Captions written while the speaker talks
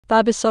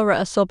Bibisara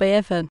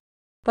Assaubayeva.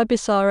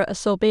 Bibisara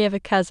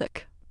Asaubayeva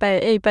Kazakh.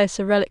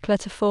 Bibisara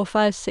letter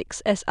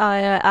 456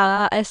 Asaubayeva.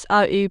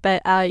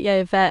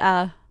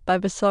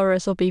 Bibisara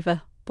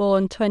Asaubaeva,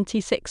 born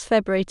 26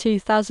 February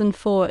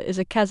 2004, is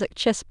a Kazakh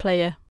chess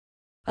player.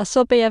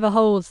 Asaubayeva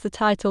holds the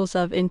titles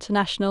of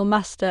International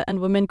Master and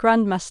Women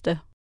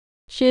Grandmaster.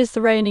 She is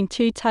the reigning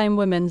two-time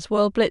Women's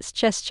World Blitz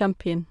Chess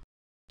Champion.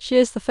 She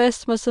is the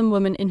first Muslim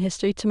woman in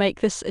history to make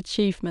this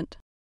achievement.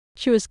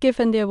 She was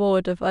given the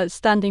award of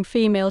Outstanding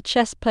Female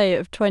Chess Player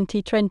of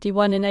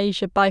 2021 in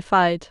Asia by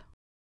FIDE.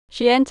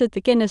 She entered the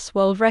Guinness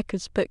World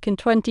Records book in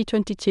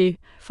 2022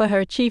 for her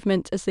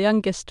achievement as the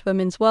youngest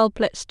Women's World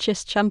Blitz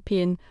Chess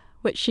Champion,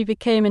 which she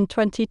became in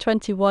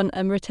 2021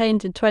 and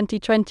retained in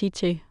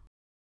 2022.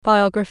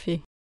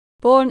 Biography.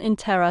 Born in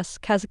Taraz,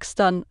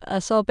 Kazakhstan,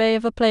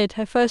 Asaubayeva played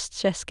her first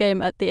chess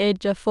game at the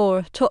age of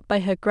 4, taught by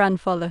her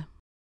grandfather.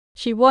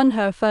 She won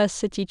her first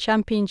city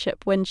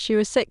championship when she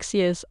was 6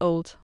 years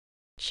old.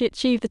 She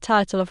achieved the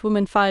title of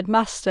Women FIDE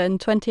Master in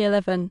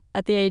 2011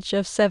 at the age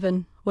of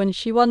 7, when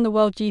she won the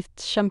World Youth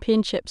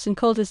Championships in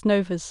Caldas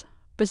Novas,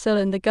 Brazil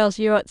in the girls'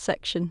 Euro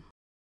section.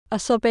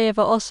 Asaubayeva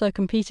also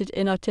competed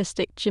in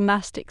artistic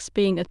gymnastics,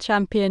 being a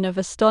champion of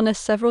Estonia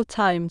several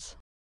times.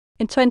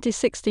 In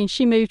 2016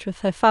 she moved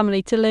with her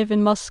family to live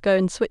in Moscow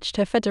and switched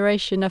her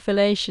federation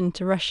affiliation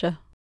to Russia.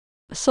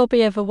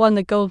 Asaubayeva won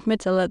the gold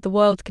medal at the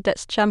World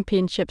Cadets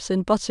Championships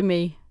in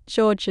Botomy,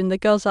 Georgia in the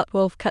girls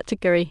at-12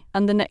 category,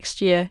 and the next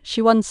year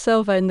she won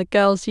silver in the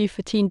girls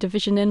U14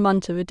 division in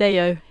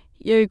Montevideo,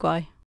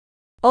 Uruguay.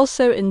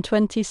 Also in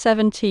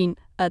 2017,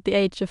 at the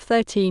age of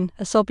 13,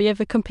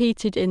 Asaubayeva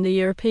competed in the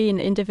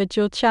European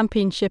Individual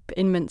Championship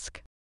in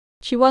Minsk.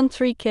 She won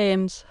 3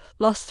 games,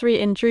 lost 3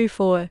 and drew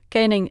 4,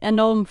 gaining a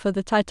norm for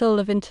the title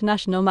of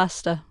International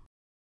Master.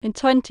 In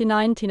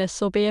 2019,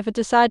 Asaubayeva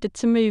decided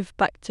to move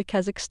back to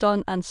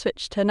Kazakhstan and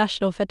switched her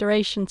national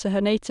federation to her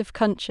native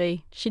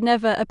country. She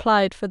never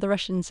applied for the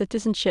Russian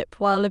citizenship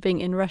while living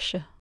in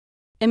Russia.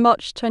 In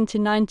March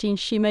 2019,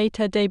 she made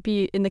her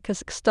debut in the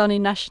Kazakhstani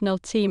national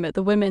team at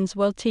the Women's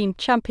World Team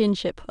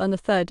Championship on the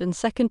 3rd and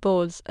 2nd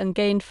boards and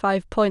gained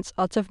 5 points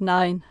out of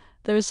 9.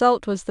 The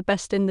result was the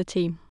best in the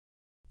team.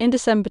 In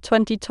December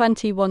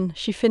 2021,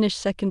 she finished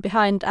second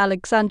behind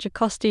Alexandra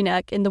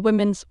Kostyniak in the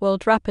Women's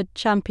World Rapid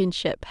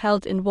Championship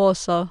held in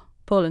Warsaw,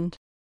 Poland.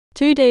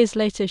 2 days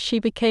later, she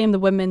became the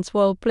Women's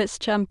World Blitz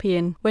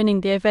Champion,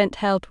 winning the event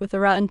held with a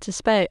round to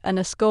spare and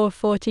a score of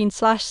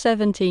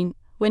 14/17,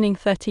 winning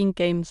 13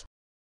 games.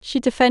 She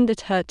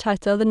defended her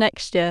title the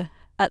next year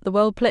at the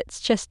World Blitz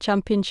Chess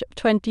Championship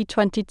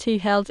 2022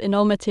 held in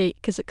Almaty,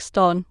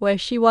 Kazakhstan, where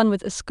she won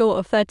with a score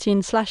of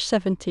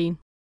 13/17.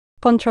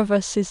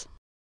 Controversies.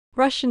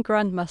 Russian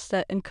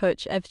Grandmaster and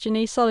coach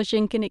Evgeny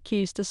Solozhenkin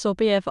accused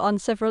Asaubayeva on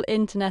several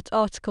internet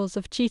articles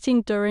of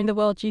cheating during the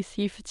World Youth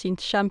U14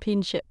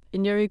 Championship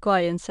in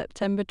Uruguay in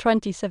September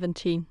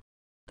 2017.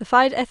 The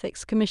FIDE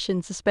Ethics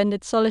Commission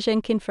suspended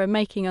Solozhenkin for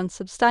making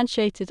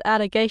unsubstantiated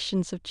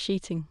allegations of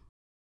cheating.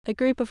 A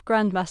group of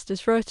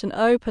grandmasters wrote an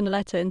open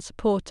letter in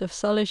support of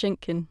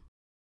Solozhenkin.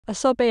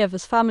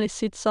 Asaubayeva's family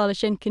sued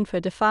Solozhenkin for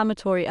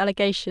defamatory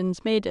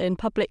allegations made in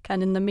public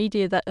and in the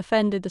media that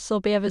offended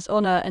Asaubayeva's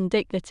honor and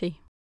dignity.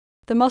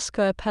 The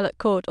Moscow Appellate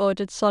Court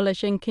ordered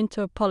Solozhenkin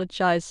to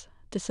apologize,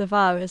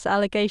 disavow his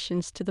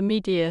allegations to the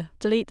media,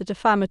 delete the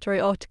defamatory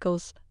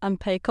articles, and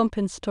pay a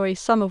compensatory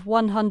sum of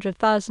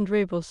 100,000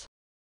 rubles.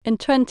 In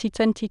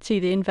 2022,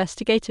 the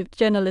investigative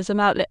journalism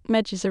outlet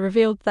Medusa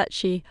revealed that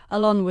she,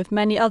 along with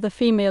many other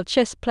female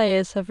chess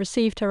players, have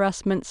received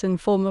harassments in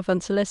form of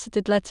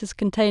unsolicited letters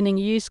containing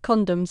used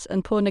condoms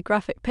and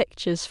pornographic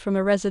pictures from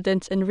a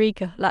resident in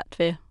Riga,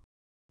 Latvia.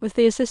 With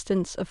the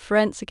assistance of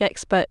forensic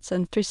experts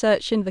and through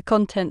searching the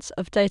contents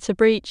of data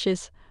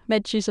breaches,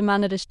 Medusa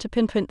managed to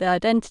pinpoint the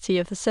identity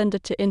of the sender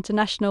to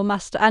International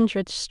Master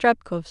Andrej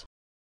Strebkov's.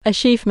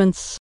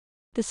 Achievements.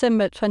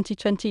 December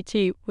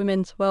 2022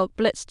 Women's World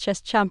Blitz Chess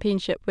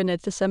Championship winner.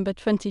 December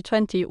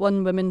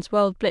 2021 Women's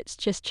World Blitz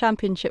Chess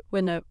Championship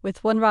winner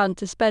with 1 round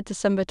to spare.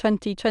 December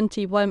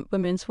 2021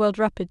 Women's World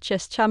Rapid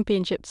Chess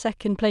Championship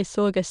 2nd place.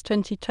 August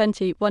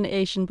 2021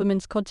 Asian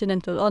Women's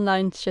Continental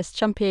Online Chess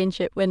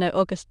Championship winner.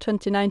 August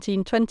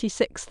 2019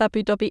 26th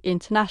Abu Dhabi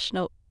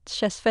International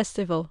Chess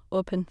Festival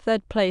Open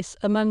 3rd place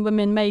among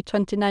women. May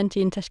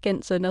 2019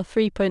 Tashkent Zonal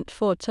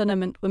 3.4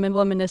 Tournament Women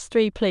Women's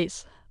 3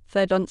 place.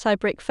 3rd on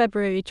tiebreak.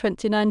 February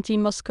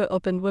 2019 Moscow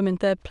Open Women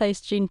 3rd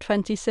place. June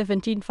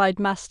 2017 FIDE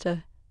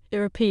Master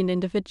European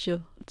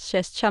Individual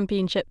Chess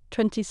Championship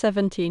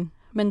 2017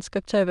 Minsk.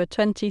 October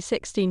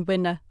 2016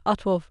 winner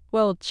at-12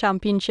 World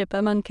Championship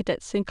among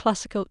cadets in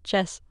classical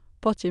chess,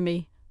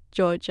 Botomy,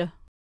 Georgia.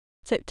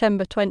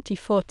 September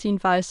 2014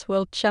 Vice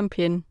World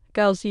Champion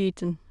Girls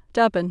Uden,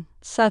 Durban,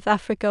 South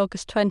Africa.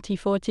 August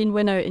 2014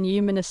 winner in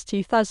Humanist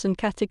 2000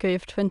 category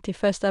of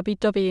 21st Abu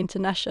Dhabi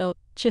International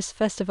Chess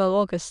Festival.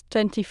 August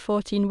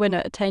 2014 winner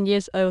at 10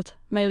 years old,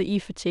 male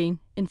U14,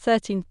 in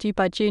 13th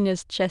Dubai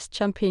Juniors Chess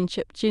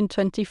Championship. June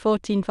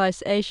 2014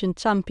 Vice Asian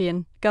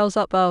Champion, Girls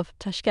Above,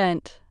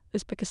 Tashkent,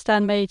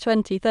 Uzbekistan. May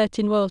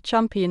 2013 World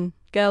Champion,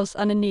 Girls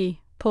Under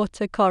Knee,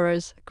 Porta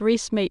Coros,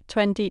 Greece meet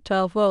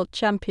 2012 World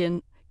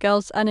Champion,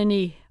 Girls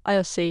Anani,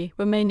 IOC,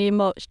 Romania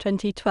March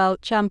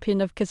 2012 Champion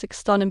of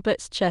Kazakhstan in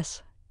Blitz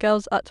Chess.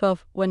 Girls at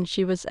 12. When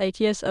she was 8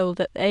 years old,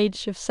 at the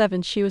age of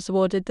 7, she was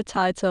awarded the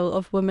title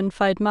of Woman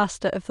FIDE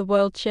Master of the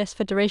World Chess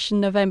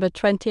Federation November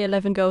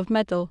 2011 Gold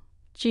Medal.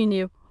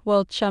 Junior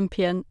World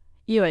Champion,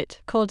 U8,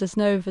 called as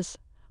Novas.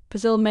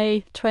 Brazil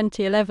May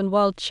 2011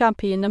 World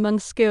Champion among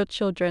skilled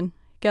children.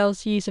 Girls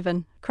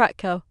U7,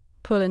 Krakow,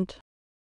 Poland.